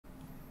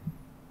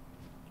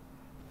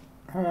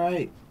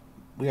Alright,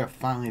 we are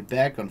finally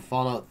back on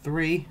Fallout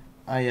 3.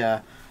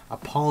 I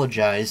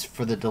apologize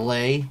for the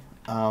delay.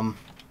 What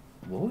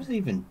was I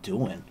even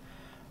doing?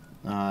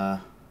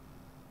 The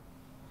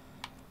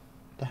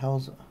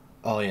hell's...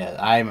 Oh yeah,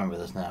 I remember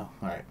this now.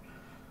 Alright.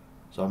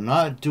 So I'm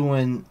not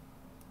doing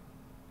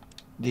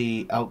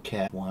the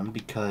Outcast one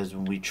because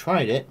when we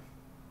tried it,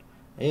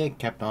 it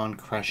kept on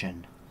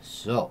crashing.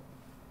 So,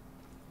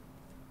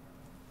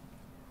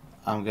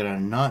 I'm gonna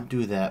not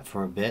do that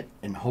for a bit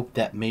and hope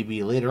that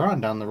maybe later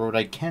on down the road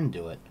I can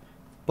do it.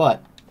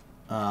 But,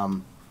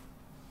 the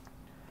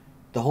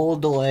whole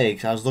delay,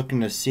 because I was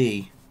looking to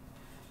see,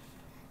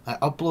 I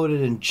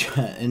uploaded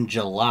in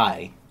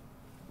July,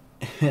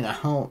 and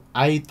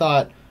I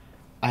thought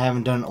I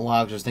haven't done it in a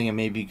while because I was thinking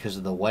maybe because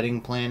of the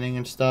wedding planning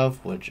and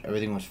stuff, which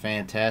everything was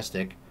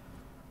fantastic.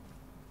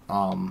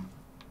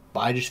 But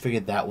I just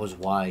figured that was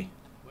why.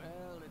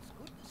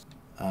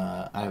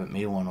 I haven't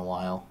made one in a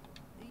while.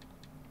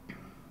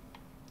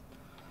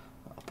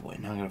 Oh boy,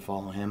 now I gotta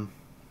follow him.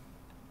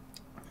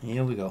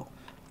 Here we go.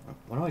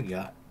 What do I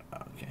got?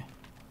 Okay.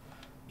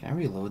 Can I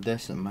reload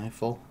this? Am I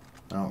full?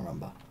 I don't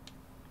remember.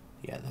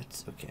 Yeah,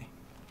 that's okay.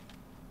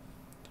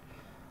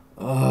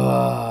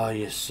 Oh,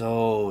 you're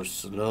so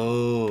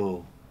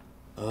slow.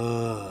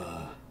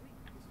 Ugh.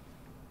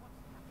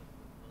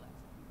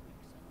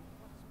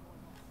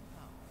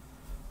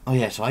 Oh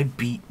yeah, so I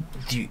beat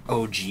the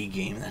OG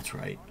game, that's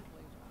right.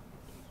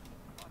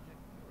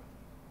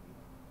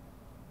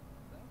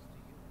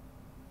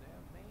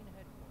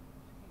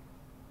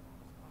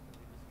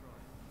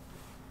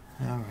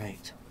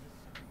 Alright.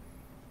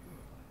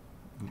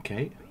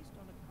 Okay.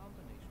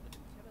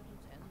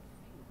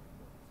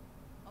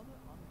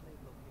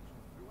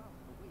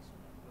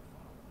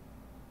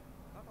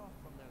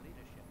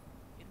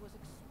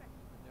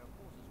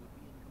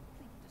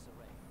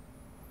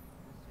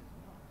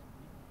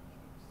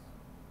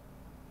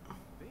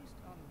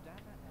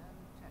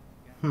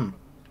 Hmm.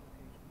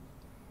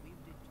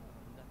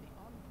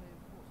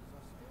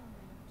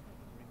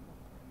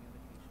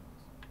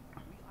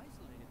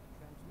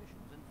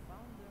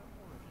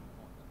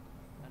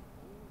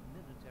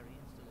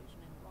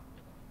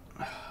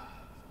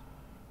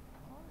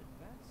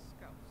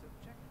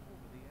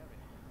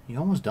 You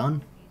almost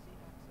done?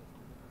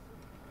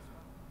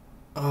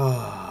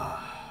 Ugh.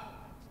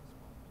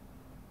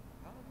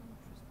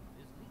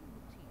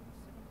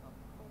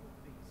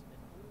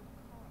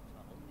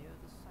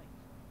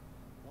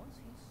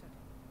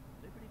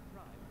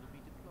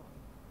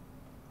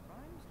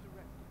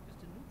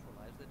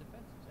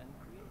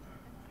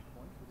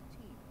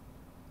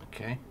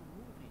 Okay.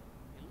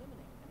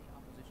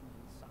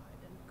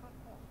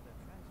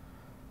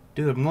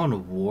 Dude, I'm going to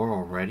war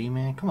already,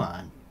 man. Come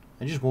on.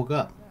 I just woke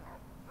up.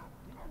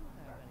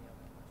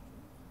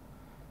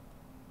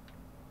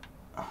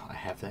 Oh, I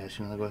have to ask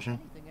you another question.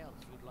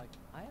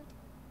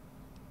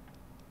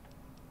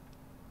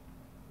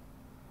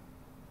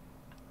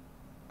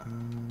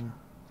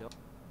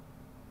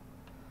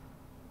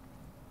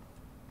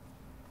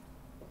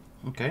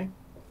 Okay.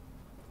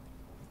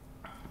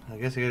 I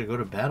guess I gotta go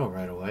to battle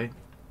right away.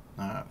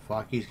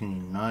 Flockies, can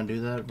you not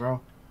do that,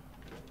 bro?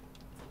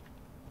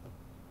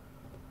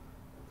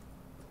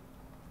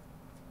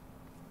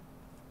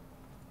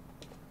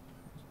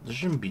 This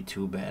shouldn't be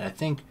too bad.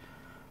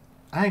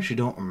 I actually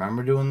don't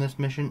remember doing this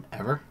mission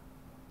ever.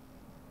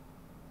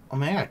 Oh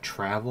man, I gotta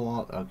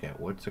travel. Okay,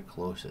 what's the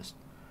closest?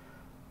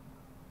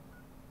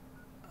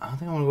 I don't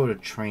think I want to go to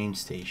train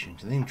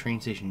stations. I think train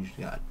stations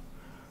usually got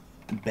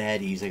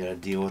baddies I gotta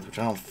deal with, which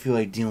I don't feel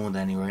like dealing with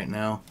any right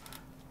now.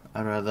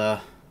 I'd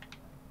rather...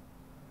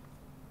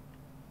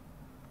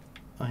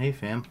 Oh, hey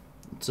fam.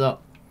 What's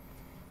up?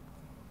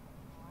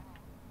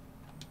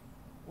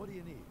 What do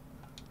you need?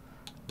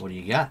 What do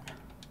you got?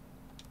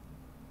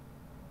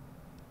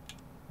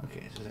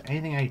 Okay, so is there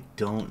anything I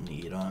don't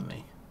need on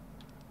me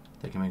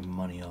that I can make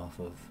money off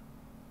of?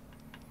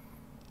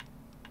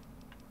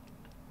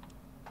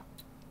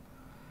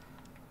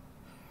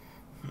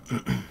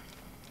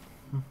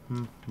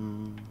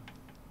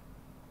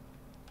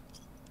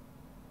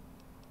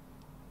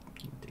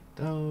 Take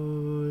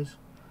those.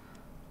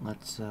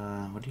 Let's,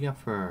 what do you got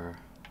for...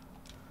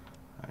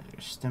 Alright,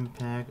 there's stim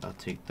pack. I'll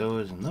take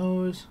those and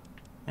those.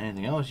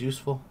 Anything else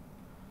useful?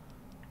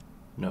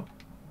 Nope.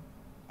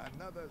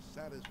 Another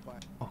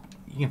satisfying. Oh,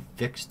 you can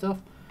fix stuff?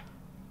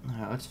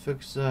 Alright, let's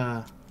fix,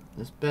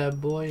 this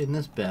bad boy and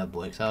this bad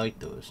boy, 'cause I like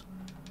those.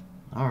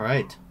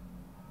 Alright.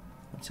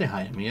 Don't say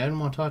hi to me. I didn't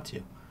want to talk to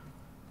you.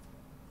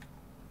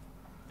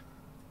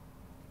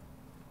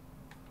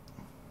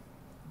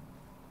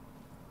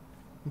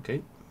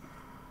 Okay.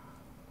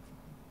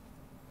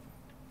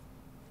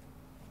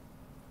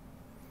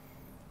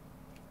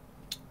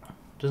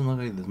 Doesn't look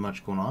like there's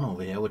much going on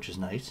over here, which is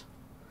nice.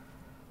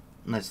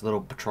 Nice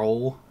little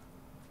patrol.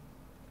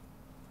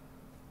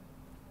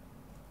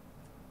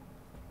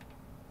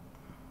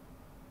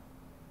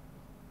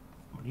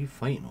 What are you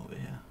fighting over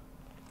here?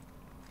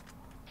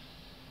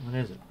 What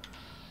is it?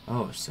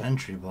 Oh, a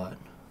sentry bot.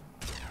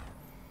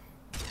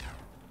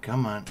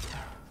 Come on.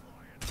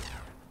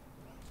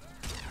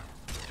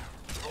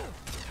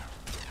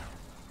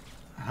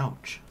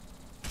 Ouch.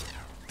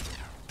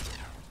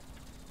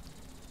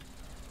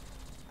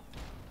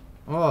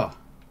 Oh.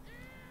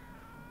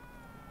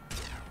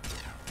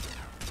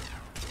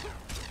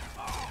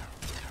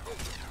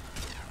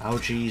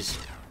 Ouchies.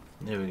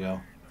 There we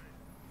go.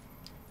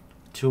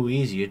 Too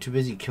easy. You're too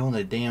busy killing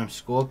the damn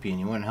scorpion.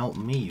 You weren't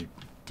helping me, you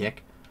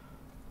dick.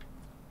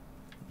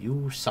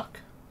 You suck.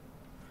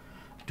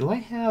 Do I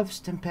have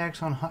stim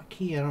packs on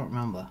hotkey? I don't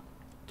remember.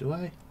 Do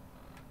I?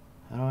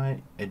 How do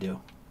I? I do.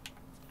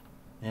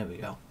 There we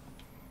go.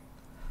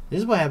 This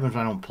is what happens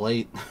when I don't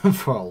play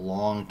for a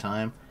long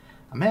time.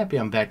 I'm happy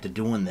I'm back to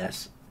doing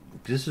this.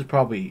 This is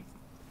probably...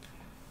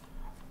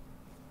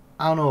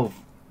 I don't know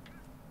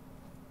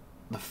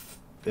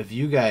if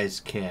you guys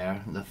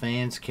care, the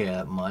fans care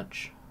that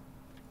much.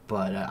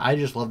 But I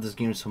just love this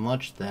game so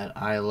much that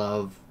I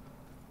love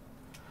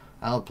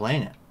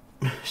playing it.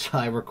 So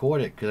I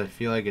record it because I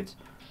feel like it's...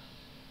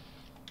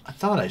 I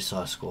thought I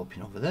saw a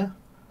scorpion over there.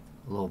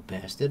 A little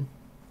bastard.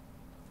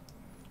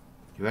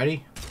 You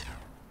ready?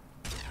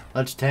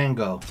 Let's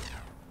tango.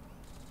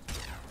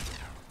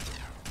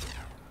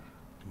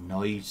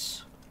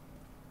 Nice.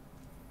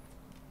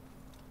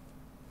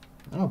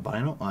 An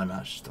albino? Oh, no,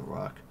 it's just a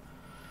rock.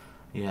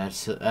 Yeah,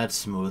 that's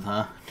smooth,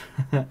 huh?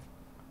 Oh,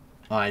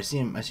 I see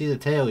him. I see the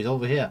tail. He's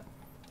over here.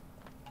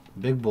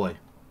 Big boy.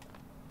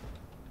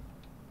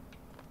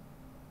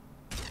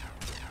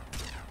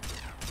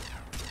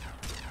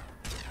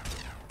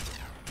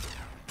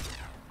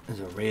 There's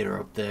a raider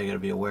up there I gotta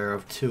be aware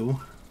of, too.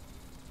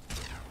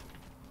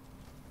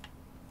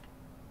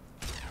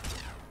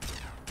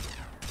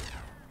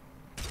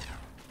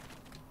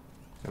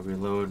 Gotta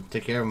reload.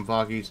 Take care of him,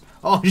 Foggies.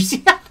 Oh, you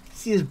see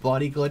his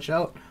body glitch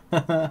out?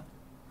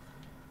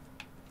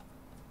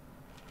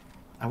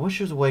 I wish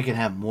there was a way I could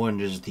have more than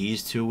just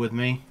these two with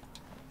me.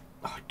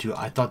 Oh, dude,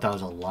 I thought that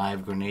was a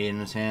live grenade in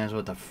his hands.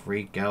 What the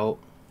freak out?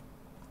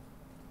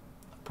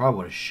 Probably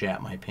would have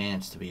shat my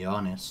pants, to be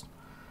honest.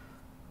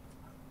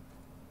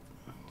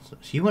 So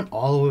he went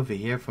all the way over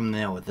here from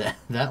there with that.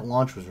 That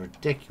launch was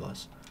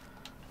ridiculous.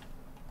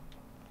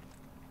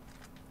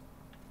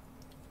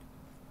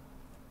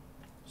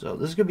 So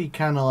this is gonna be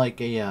kind of like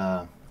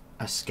a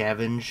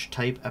scavenge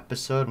type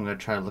episode. I'm gonna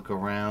try to look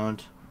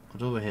around.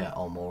 What's over here?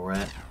 Oh,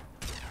 Morat.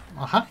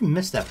 Oh, how did I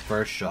miss that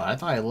first shot? I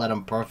thought I let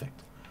him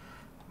perfect.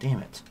 Damn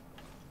it.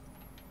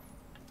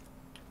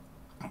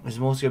 It's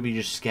mostly gonna be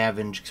just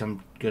scavenge because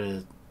I'm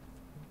gonna...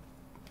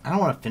 I don't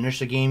want to finish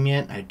the game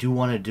yet. I do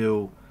want to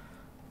do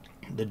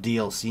the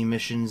DLC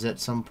missions at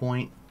some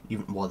point.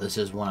 Even, well, this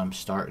is one I'm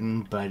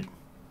starting, but...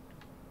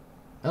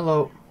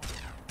 Hello.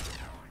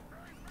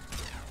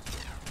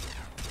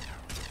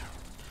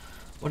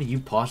 What are you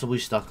possibly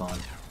stuck on?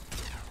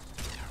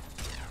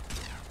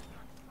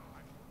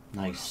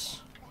 Nice.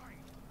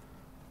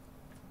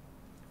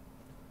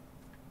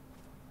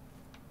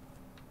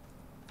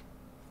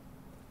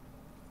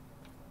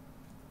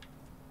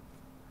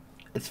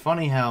 It's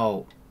funny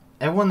how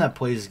everyone that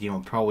plays this game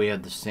will probably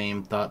have the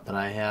same thought that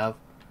I have.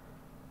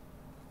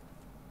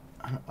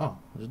 Oh,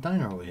 there's a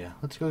diner over here.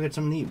 Let's go get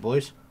something to eat,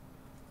 boys.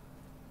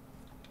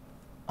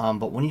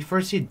 But when you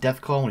first see a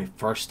death call, when you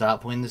first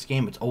start playing this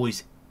game, it's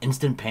always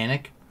instant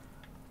panic.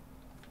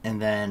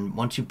 And then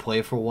once you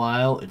play for a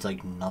while, it's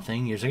like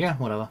nothing. You're just like, yeah,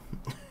 whatever.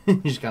 You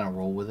just kind of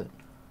roll with it.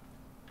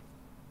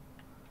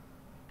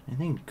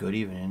 Anything good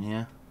even in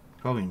here?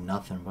 Probably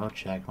nothing, but I'll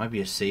check. Might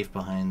be a safe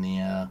behind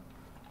the,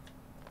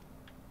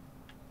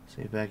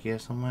 safe back here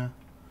somewhere.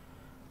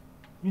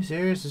 Are you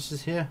serious? This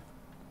is here?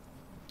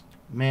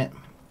 Man,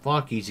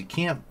 Flockies, you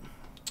can't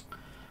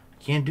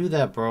do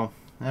that, bro.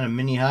 I had a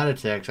mini heart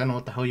attack. I don't know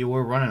what the hell you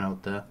were running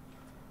out there.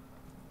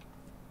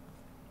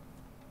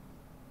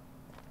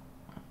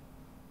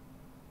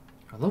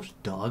 Are those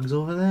dogs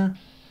over there?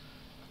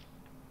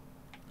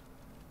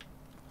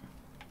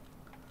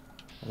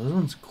 Are those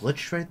ones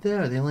glitched right there?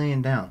 Or are they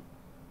laying down?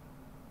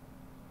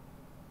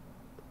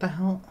 What the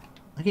hell?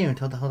 I can't even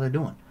tell what the hell they're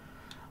doing.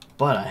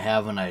 But I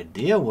have an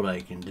idea what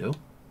I can do.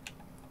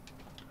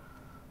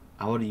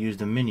 I would have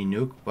used a mini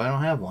nuke, but I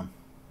don't have one.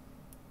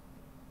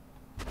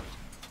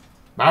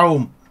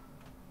 Boom!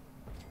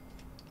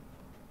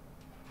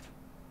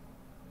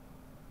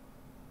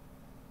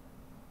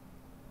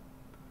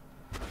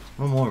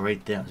 One more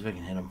right there. See if I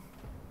can hit him.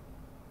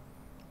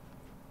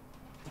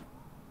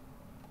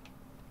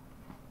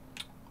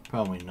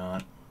 Probably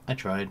not. I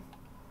tried.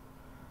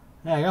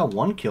 Yeah, I got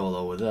one kill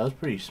though with it. That was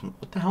pretty smooth.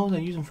 What the hell was I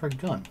using for a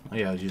gun? Oh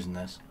yeah, I was using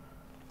this.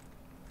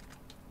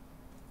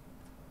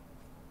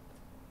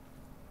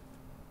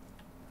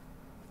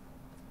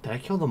 Did I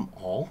kill them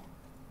all?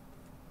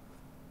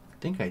 I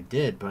think I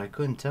did, but I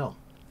couldn't tell.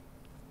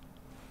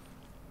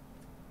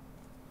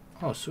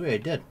 Oh, sweet, I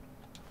did.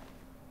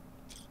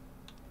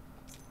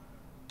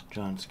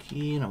 John's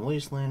key and a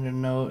Wastelander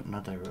note.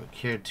 Not that I really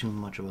cared too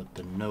much about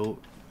the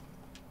note.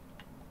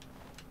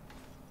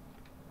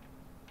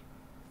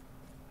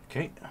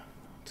 Okay,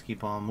 let's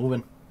keep on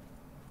moving.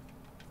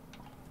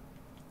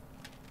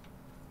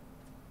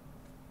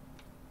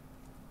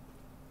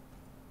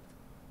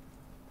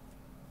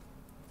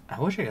 I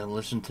wish I could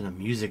listen to the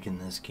music in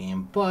this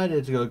game, but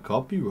it's got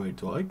copyright,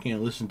 so I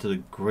can't listen to the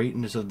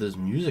greatness of this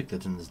music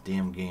that's in this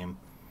damn game.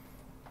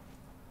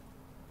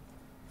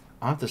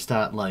 I'll have to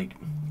start, like,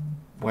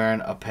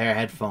 wearing a pair of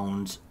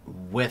headphones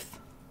with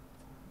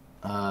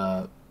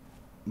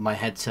my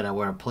headset I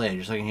wear to play,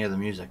 just so I can hear the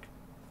music.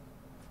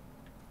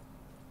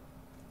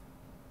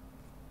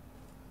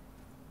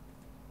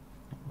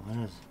 What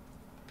is...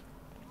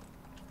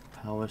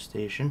 Power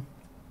station.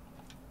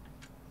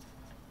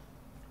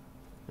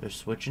 There's a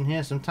switch in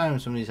here.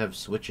 Sometimes some of these have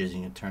switches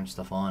and you can turn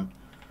stuff on.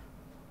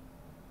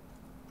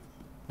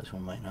 This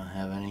one might not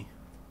have any.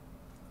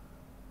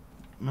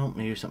 Nope,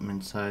 maybe something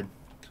inside.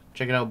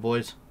 Check it out,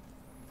 boys.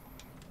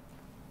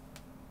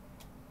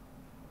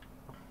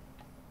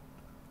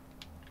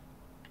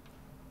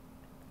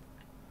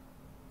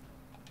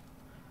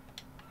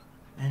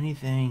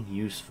 Anything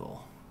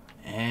useful.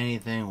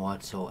 Anything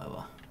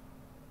whatsoever.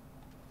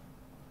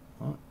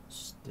 Oh,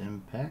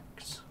 stim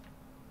packs.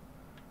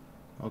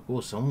 Oh,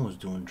 cool. Someone was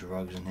doing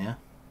drugs in here.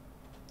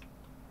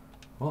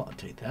 Well, I'll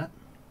take that.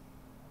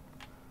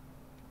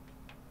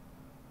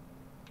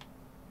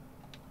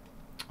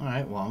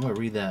 Alright, well, I'm going to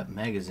read that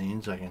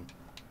magazine so I can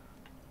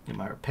get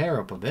my repair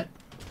up a bit.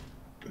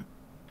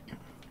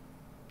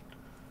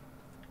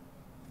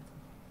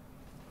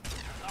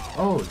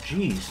 Oh,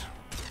 jeez.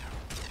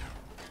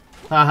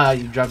 Haha,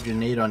 you dropped your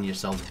nade on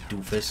yourself,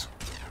 doofus.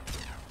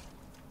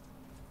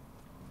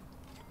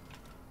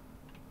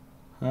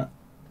 Huh.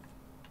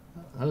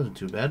 That wasn't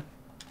too bad.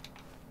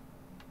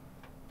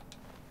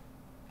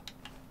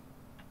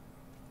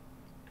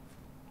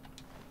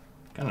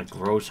 Kind of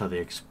gross how they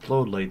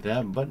explode like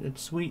that, but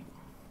it's sweet.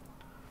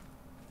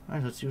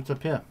 Alright, let's see what's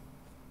up here.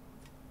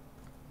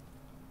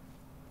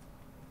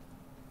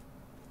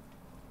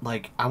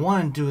 Like, I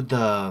want to do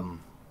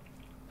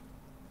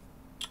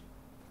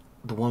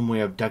the one where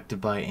you're abducted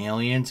by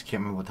aliens.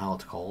 Can't remember what the hell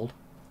it's called.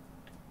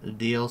 The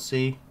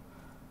DLC.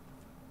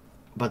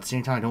 But at the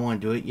same time, I don't want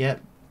to do it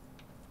yet.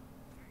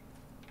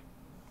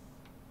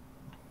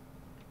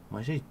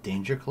 Why is he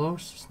danger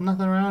close? There's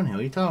nothing around here.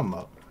 What are you talking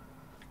about?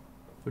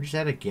 We're just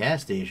at a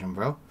gas station,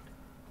 bro.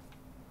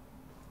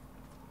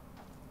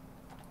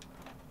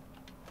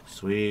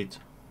 Sweet.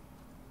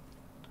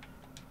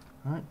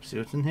 Alright, see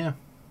what's in here.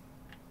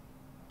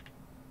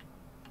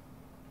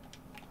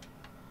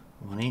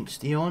 One ain't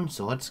stealing,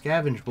 so let's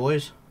scavenge,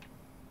 boys.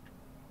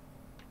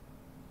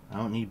 I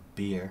don't need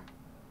beer.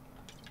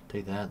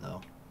 Take that,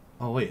 though.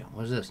 Oh, wait.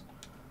 What is this?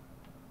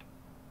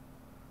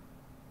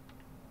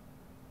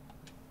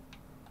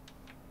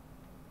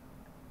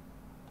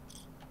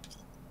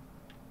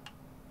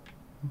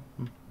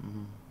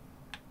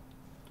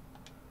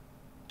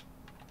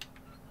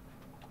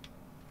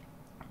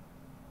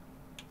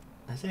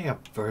 I think I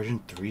got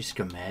version 3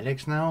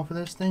 schematics now for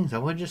this thing. Is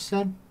that what I just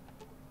said?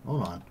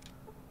 Hold on.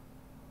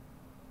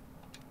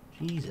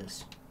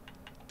 Jesus.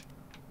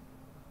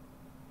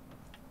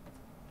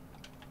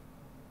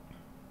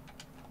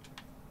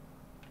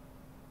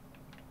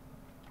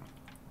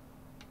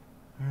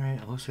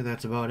 Alright, looks like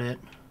that's about it.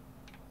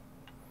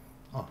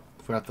 Oh,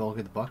 forgot to look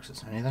at the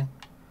boxes. Anything?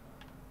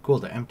 Cool,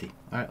 they're empty.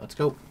 Alright, let's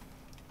go.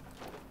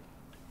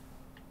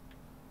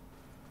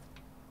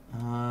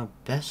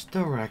 Best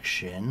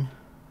direction.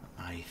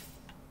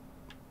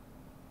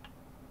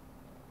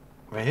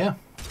 Right here.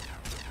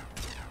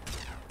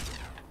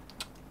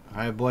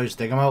 Alright, boys,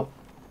 take them out.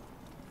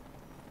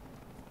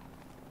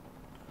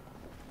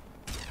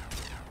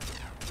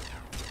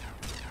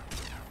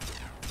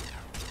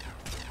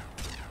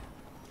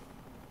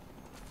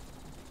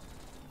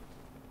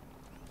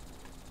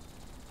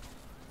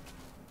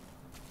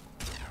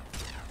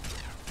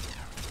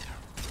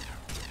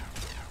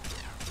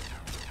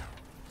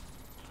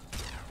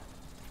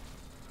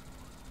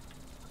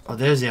 Oh,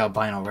 there's the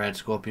albino red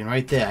scorpion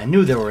right there. I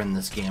knew they were in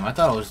this game. I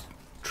thought I was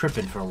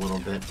tripping for a little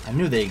bit. I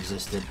knew they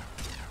existed.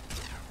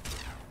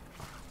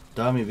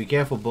 Dummy, be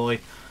careful,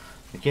 boy.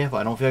 Be careful.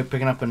 I don't feel like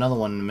picking up another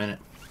one in a minute.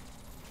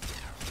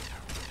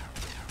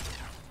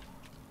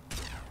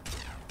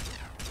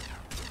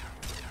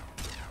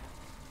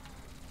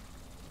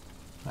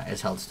 Alright,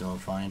 his health's doing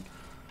fine.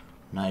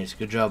 Nice.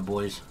 Good job,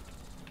 boys.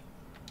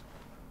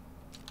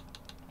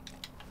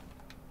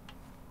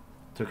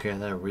 Took care of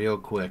that real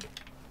quick.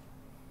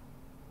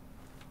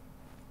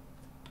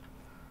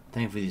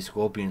 Thankfully, these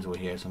scorpions were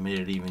here, so it made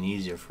it even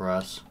easier for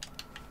us.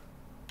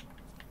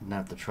 Didn't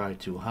have to try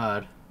too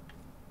hard.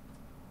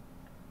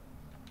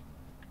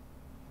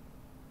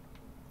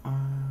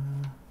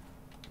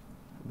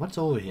 What's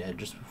over here?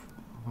 Just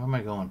where am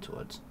I going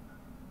towards?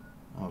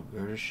 Oh,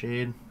 Gerda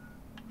Shade.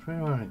 Where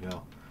do I want to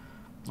go?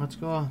 Let's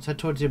go. Let's head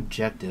towards the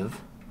objective.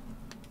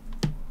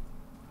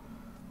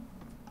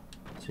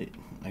 See,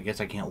 I guess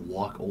I can't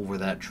walk over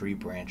that tree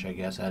branch. I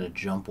guess I had to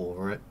jump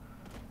over it.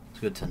 It's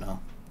good to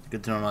know.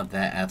 Good to know I'm not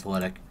that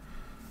athletic.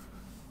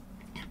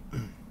 Oh,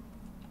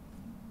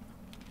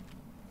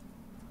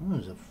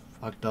 there's a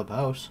fucked up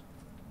house.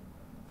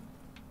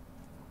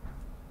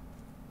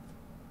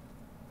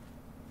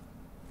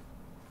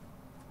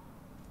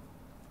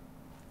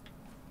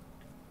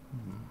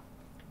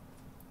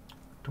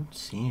 Don't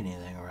see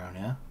anything around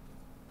here.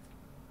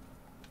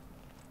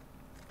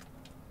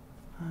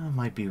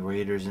 Might be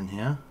raiders in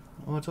here.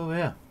 Oh, what's over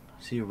here?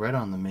 I see red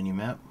on the mini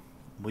map.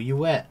 Where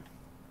you at?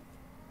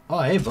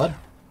 Oh, hey, bud.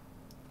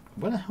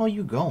 Where the hell are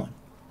you going?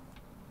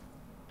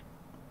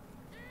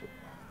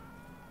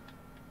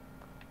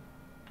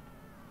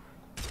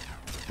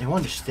 You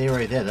want to stay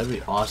right there? That'd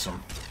be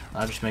awesome.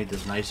 I'll just make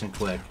this nice and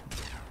quick.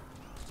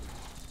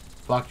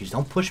 Fuck you!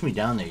 Don't push me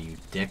down there, you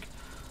dick.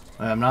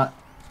 I'm not.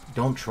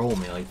 Don't troll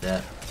me like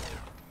that.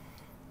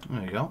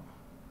 There you go.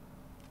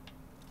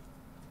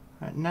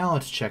 Alright, now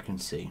let's check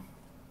and see.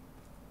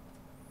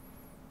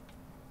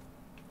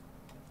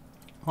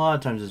 A lot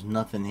of times there's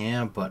nothing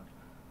here, but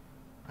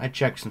I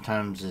check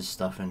sometimes there's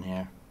stuff in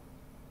here.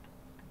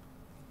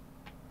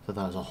 I thought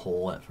that was a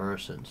hole at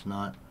first, it's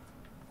not.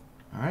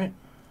 Alright.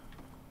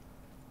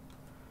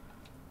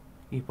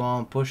 Keep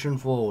on pushing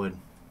forward.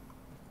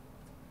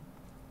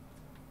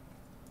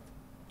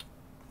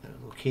 The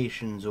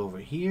location's over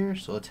here,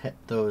 so let's hit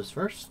those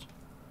first.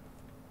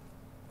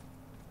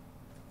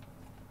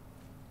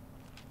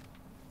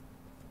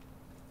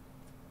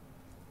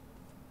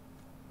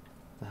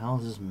 The hell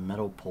is this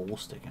metal pole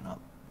sticking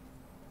up?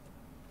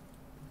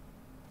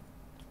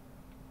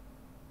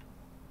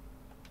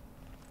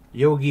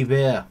 Yogi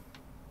Bear.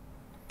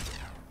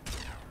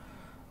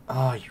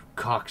 Oh, you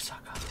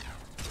cocksucker.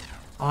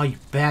 Oh, you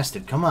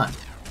bastard. Come on.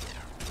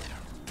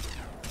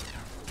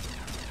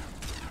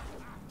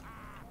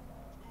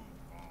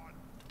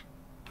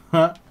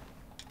 Huh?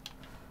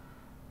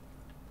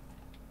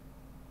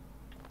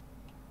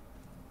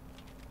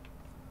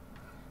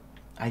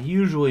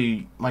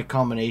 My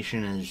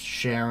combination is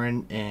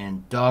Sharon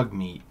and dog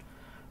meat,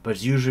 but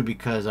it's usually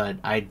because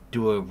I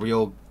do a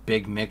real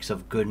big mix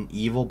of good and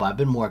evil, but I've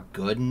been more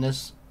good in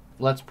this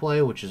Let's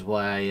Play, which is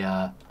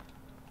why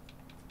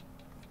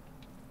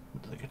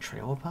like a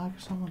trailer park or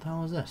something? What the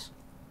hell is this?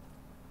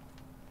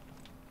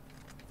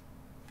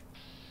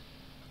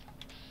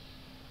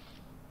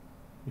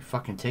 You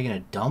fucking taking a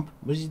dump?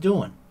 What is he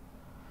doing?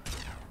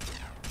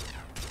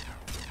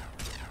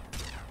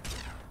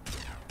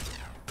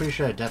 Pretty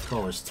sure that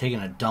Deathclaw was taking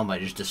a dump. I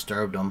just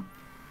disturbed him.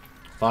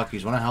 Fuck,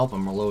 you want to help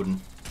him?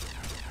 Reloading.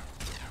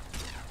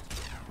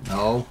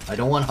 No, I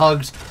don't want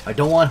hugs. I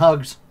don't want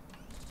hugs.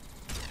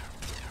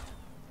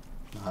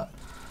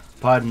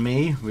 Pardon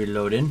me,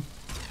 reloading.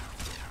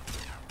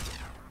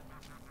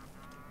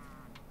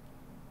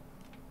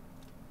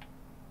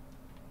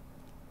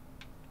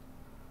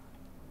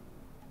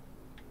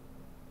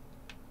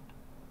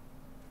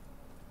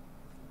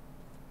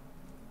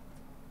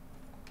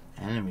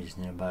 Enemies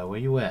nearby. Where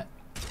you at?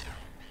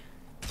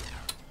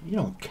 You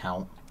don't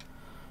count.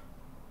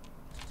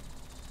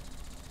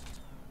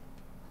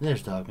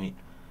 There's dog meat.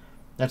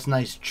 That's a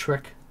nice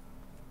trick.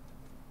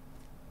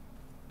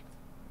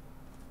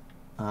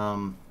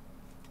 I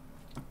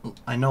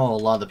know a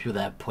lot of the people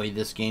that play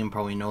this game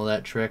probably know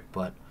that trick,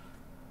 but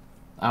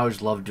I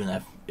always loved doing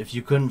that. If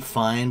you couldn't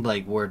find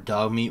like where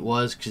dog meat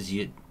was, because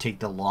you take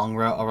the long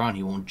route around,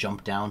 he won't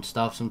jump down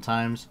stuff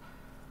sometimes,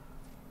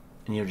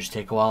 and he'll just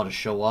take a while to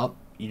show up.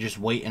 You just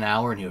wait an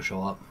hour and he'll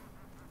show up.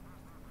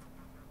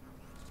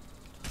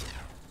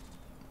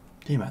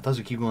 Damn, I thought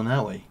we'd keep going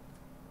that way.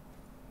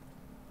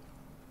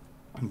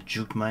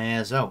 Juked my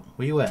ass out.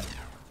 Where you at?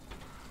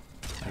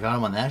 I got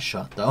him on that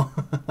shot though.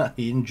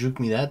 He didn't juke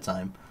me that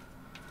time.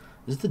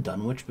 Is this the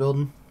Dunwich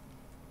building?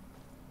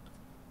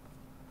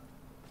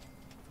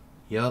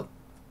 Yup.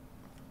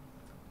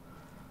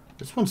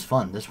 This one's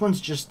fun. This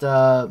one's just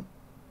what's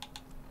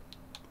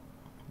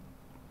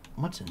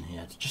in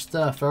here? It's just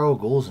feral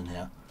ghouls in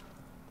here.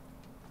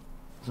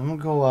 So I'm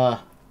gonna go I'm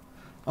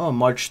gonna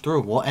march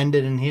through. We'll end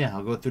it in here.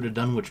 I'll go through the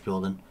Dunwich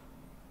building.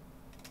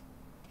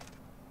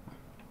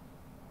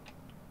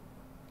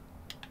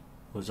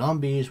 Well,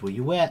 zombies, where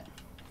you at?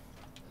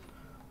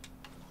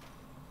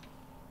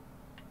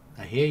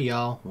 I hear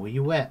y'all. Where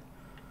you at?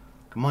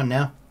 Come on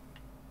now.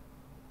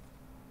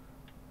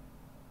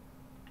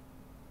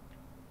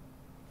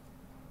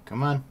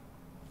 Come on.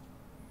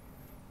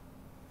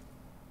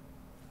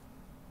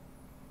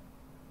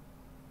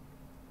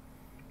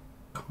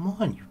 Come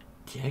on, you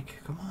dick.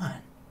 Come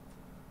on.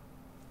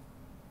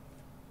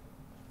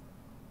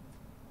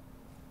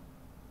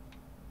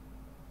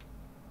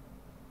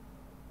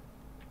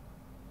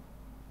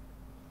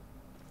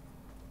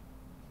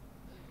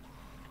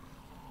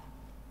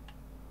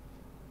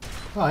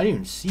 Oh, I didn't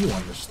even see you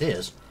on the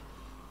stairs.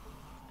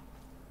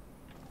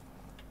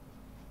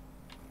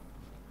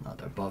 Oh,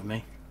 they're above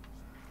me.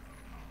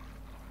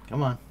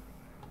 Come on.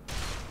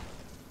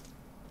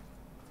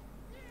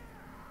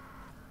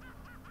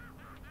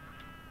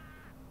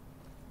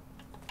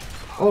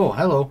 Oh,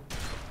 hello.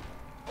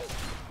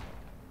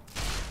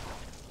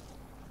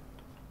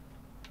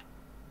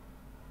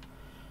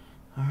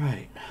 All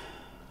right.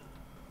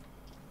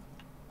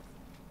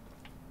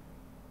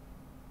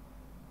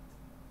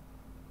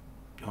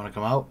 You want to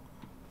come out?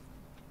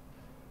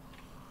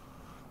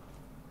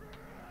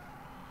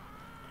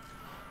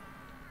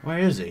 Where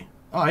is he?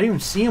 Oh, I didn't even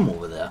see him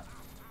over there.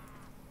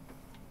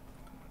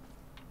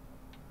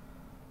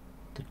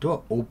 The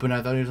door open.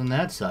 I thought he was on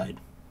that side.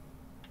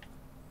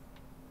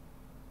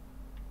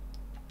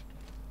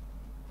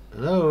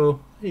 Hello?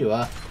 There you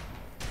are.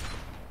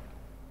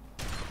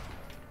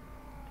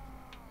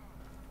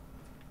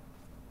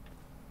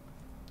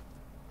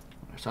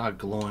 I saw a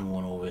glowing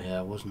one over here.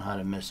 I wasn't how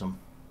to miss him.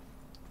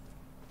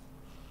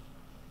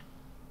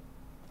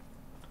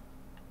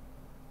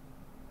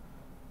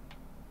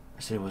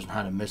 I said it wasn't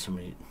how to miss him.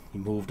 He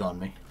moved on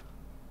me.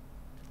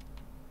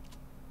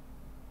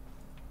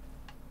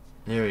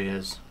 There he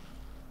is.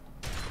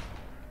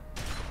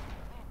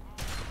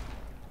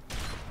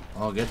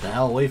 Oh, get the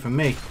hell away from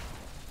me.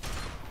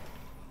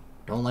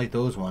 Don't like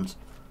those ones.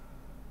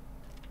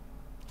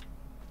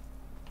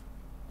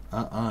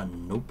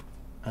 Nope.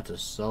 That's a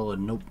solid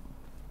nope.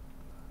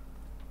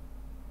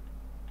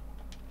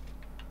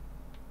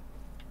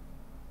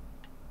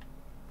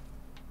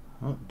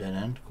 Oh, dead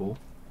end. Cool.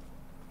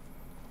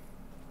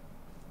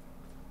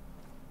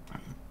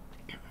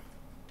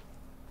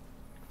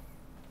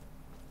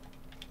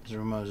 Is the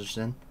room I was just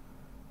in?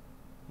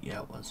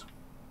 Yeah, it was.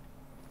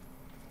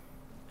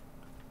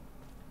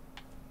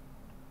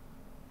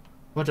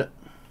 What the?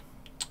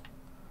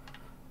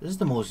 This is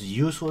the most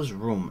useless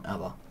room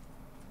ever.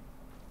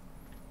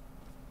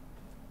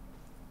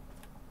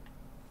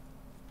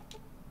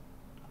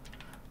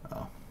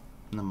 Oh,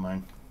 never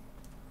mind.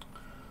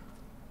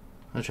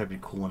 I'll try to be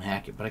cool and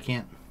hack it, but I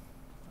can't.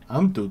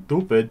 I'm too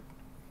stupid.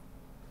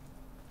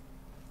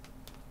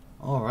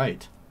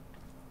 Alright.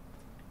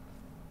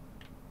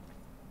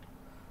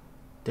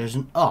 There's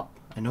an up.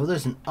 I know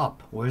there's an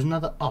up. Where's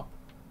another up?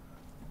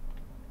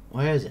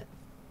 Where is it?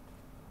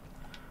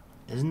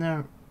 Isn't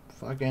there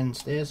fucking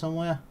stairs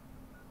somewhere?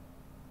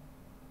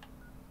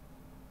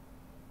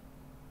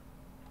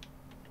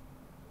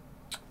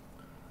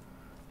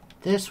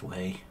 This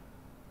way.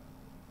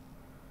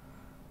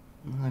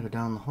 I'm gonna go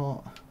down the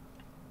hall.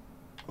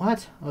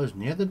 What? I was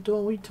near the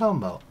door. What are you talking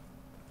about?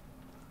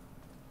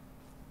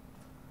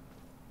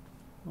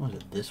 Was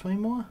it this way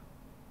more?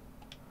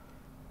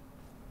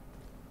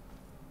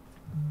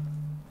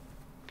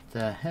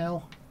 The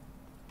hell?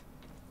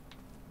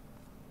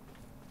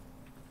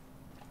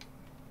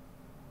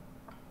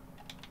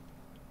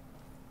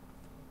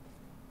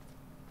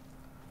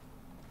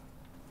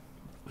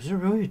 Was there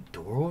really a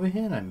door over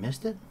here and I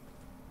missed it?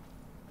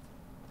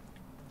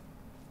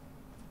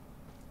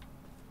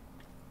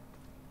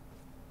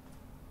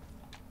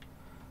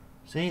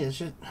 See, it's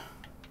just...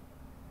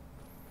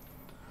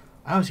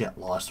 I always get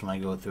lost when I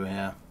go through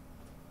here.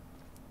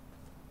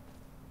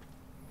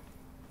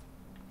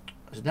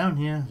 Is it down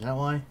here? Is that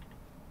why?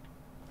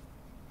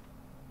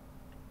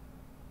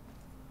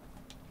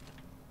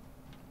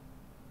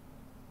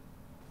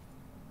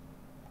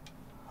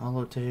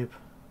 Holotape.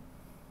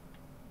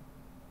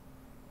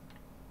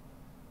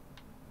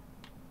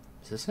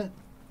 Is this it?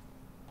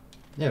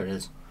 There it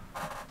is.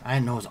 I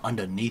didn't know it was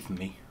underneath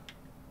me.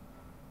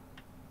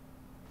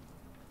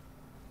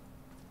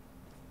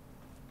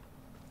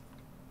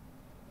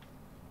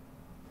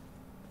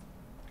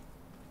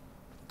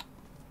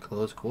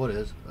 Close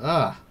quarters.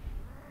 Ah!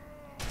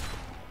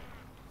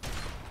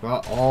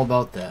 Forgot all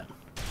about that.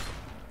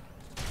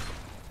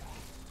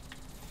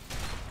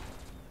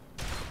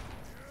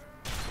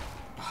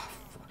 Oh,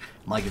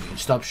 Mike, if you can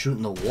stop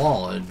shooting the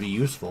wall, it'd be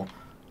useful.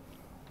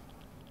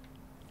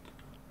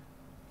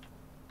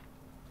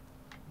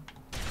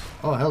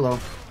 Oh, hello.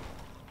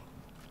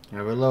 Yeah,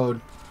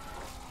 reload.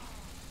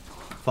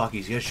 Fuck,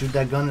 he's gonna shoot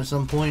that gun at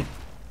some point.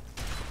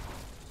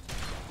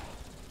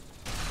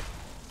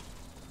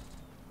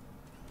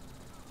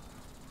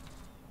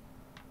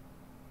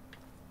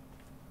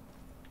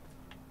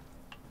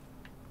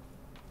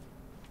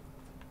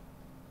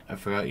 I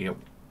forgot you get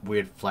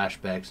weird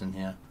flashbacks in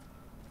here.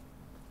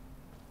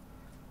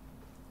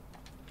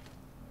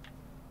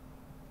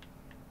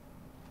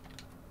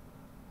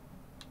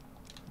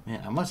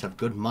 Man, I must have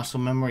good muscle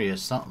memory or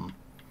something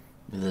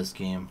with this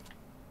game.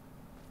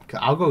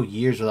 I'll go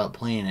years without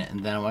playing it,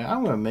 and then I'm like,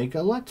 I'm going to make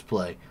a Let's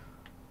Play.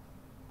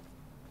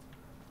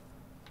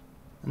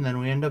 And then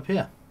we end up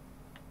here.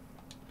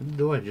 What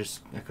do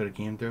I could have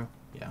came through?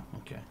 Yeah,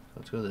 okay.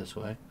 Let's go this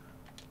way.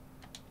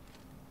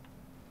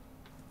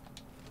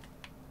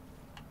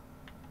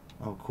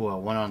 Oh, cool. I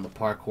went on the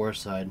parkour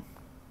side.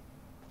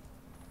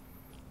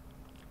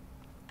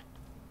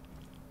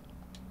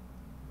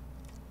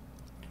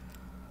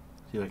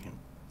 See if I can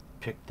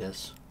pick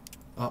this.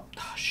 Oh,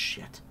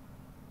 shit.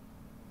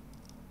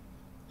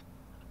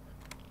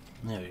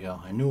 There we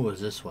go. I knew it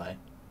was this way.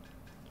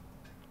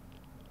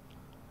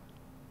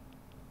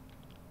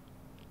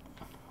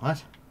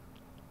 What?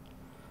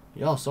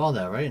 Y'all saw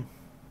that, right?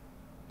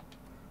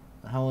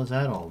 The hell was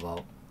that all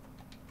about?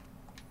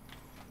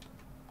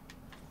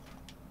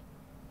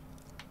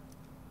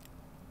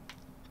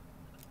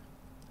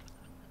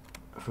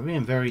 For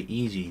being very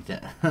easy,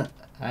 I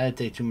had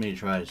to take too many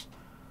tries.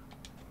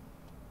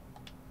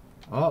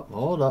 Oh,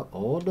 hold up,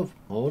 hold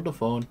the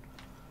phone.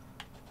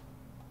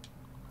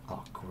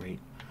 Oh, great.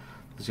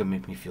 This is gonna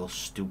make me feel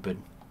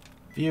stupid.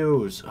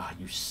 Views. Oh,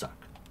 you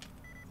suck.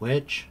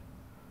 Which?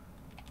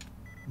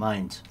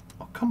 Mines.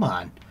 Oh, come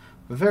on.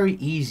 Very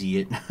easy.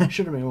 It I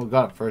should have been able to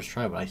got it first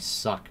try, but I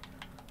suck.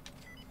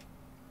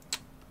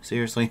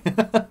 Seriously?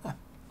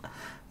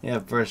 Yeah,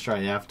 first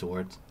try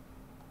afterwards.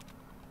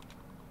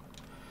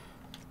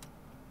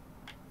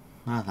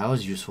 Ah, that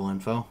was useful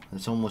info.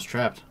 It's almost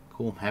trapped.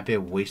 Cool. Happy I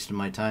wasted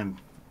my time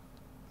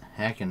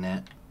hacking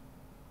that.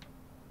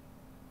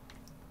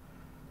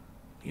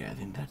 Yeah, I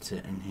think that's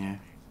it in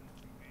here.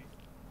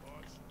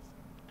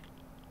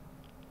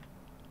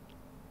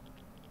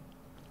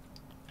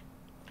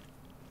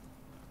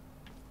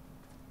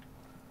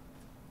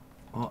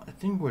 Well, I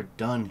think we're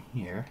done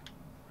here.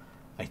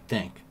 I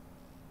think.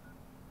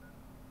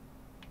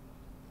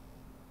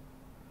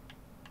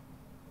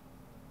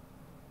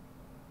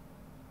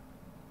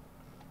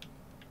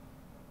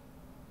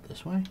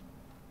 This way?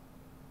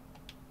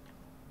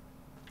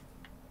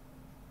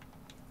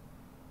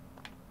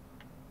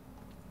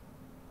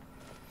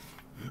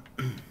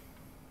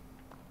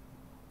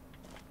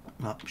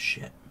 Oh,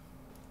 shit.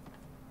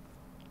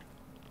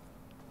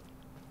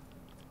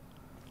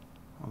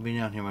 I'll be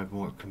down here might be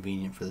more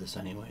convenient for this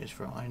anyways,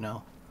 for all I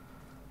know.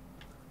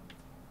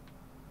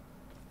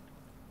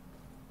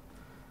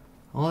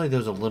 Well, like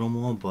there's a little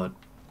more, but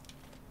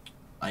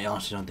I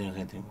honestly don't think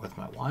there's anything worth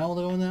my while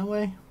going that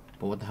way.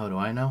 But what the hell do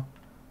I know?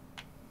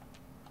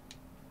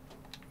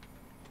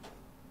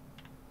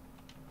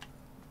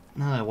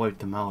 Now that I wiped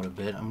them out a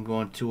bit, I'm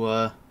going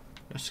to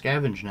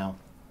scavenge now.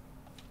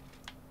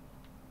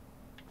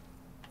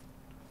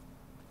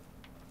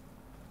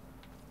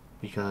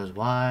 Because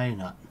why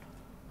not?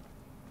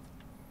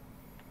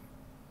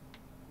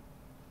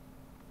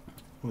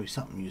 Will be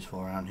something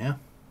useful around here.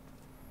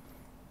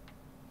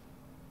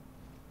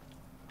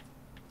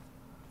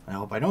 I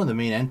hope. I know in the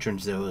main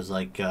entrance there was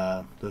like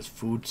those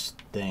food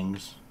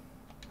things.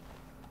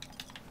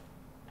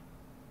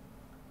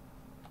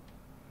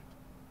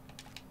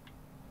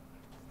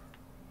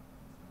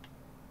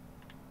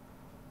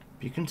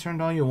 Be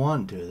concerned all you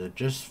want, dude. They're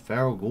just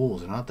feral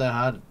ghouls. They're not that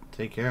hard to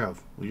take care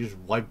of. We just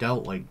wiped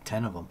out like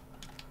 10 of them.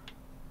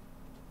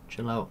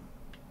 Chill out.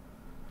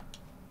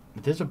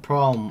 If there's a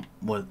problem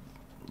with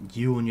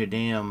you and your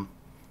damn...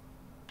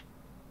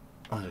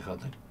 What's it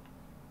called? The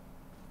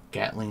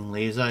Gatling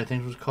laser, I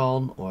think it was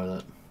called. Or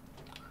the...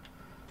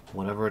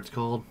 whatever it's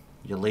called.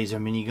 Your laser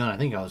minigun. I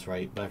think I was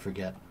right, but I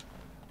forget.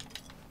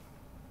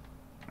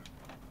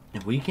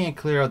 If we can't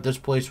clear out this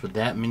place with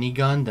that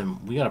minigun,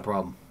 then we got a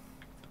problem.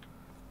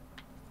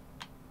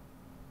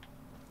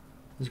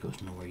 This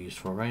goes nowhere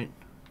useful, right?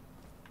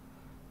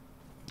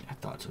 I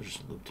thought so.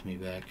 Just looped me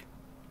back.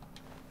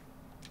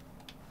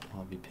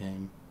 Bobby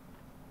pin.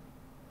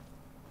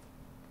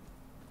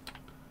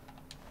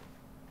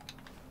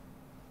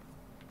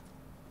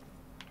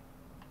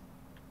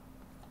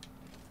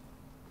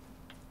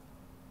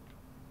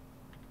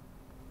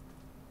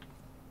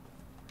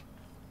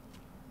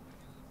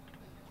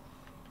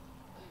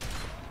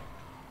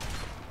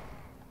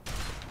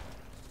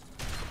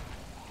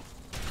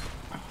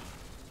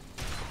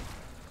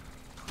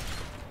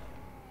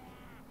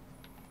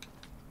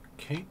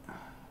 Okay.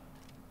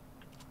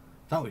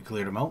 Thought we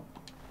cleared them out.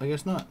 I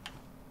guess not.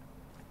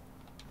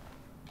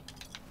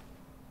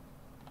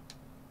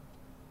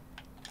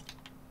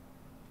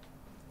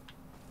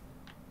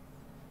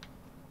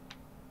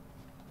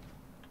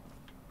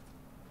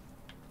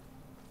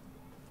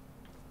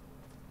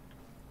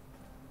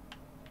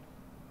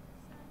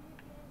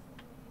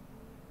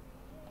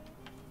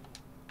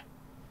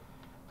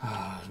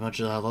 As much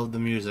as I love the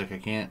music, I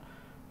can't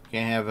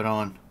have it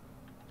on.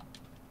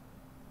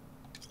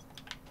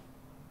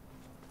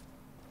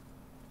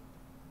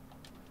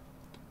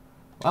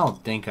 I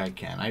don't think I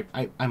can.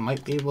 I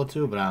might be able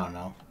to, but I don't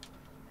know.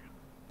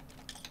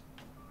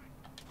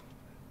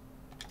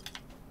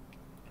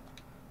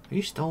 Are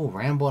you still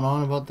rambling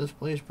on about this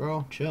place,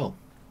 bro? Chill.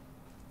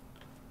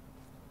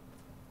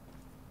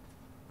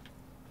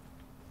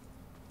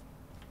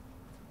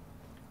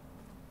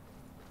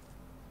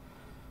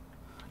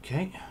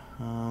 Okay.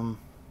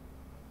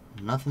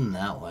 Nothing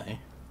that way.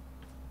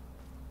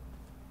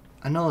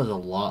 I know there's a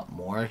lot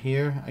more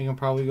here I can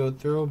probably go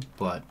through,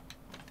 but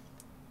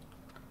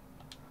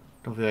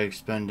don't feel like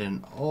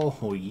spending...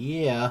 Oh,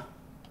 yeah.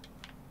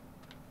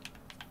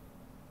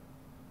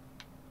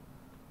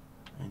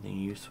 Anything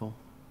useful?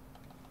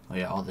 Oh,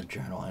 yeah, all the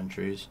journal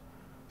entries.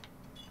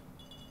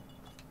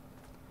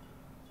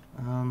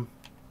 Alright,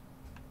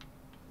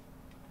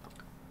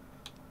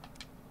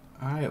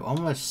 well, I'm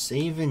going to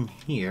save in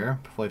here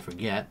before I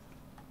forget.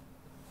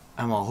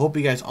 And I hope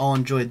you guys all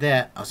enjoyed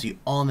that. I'll see you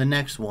all in the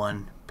next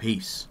one.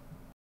 Peace.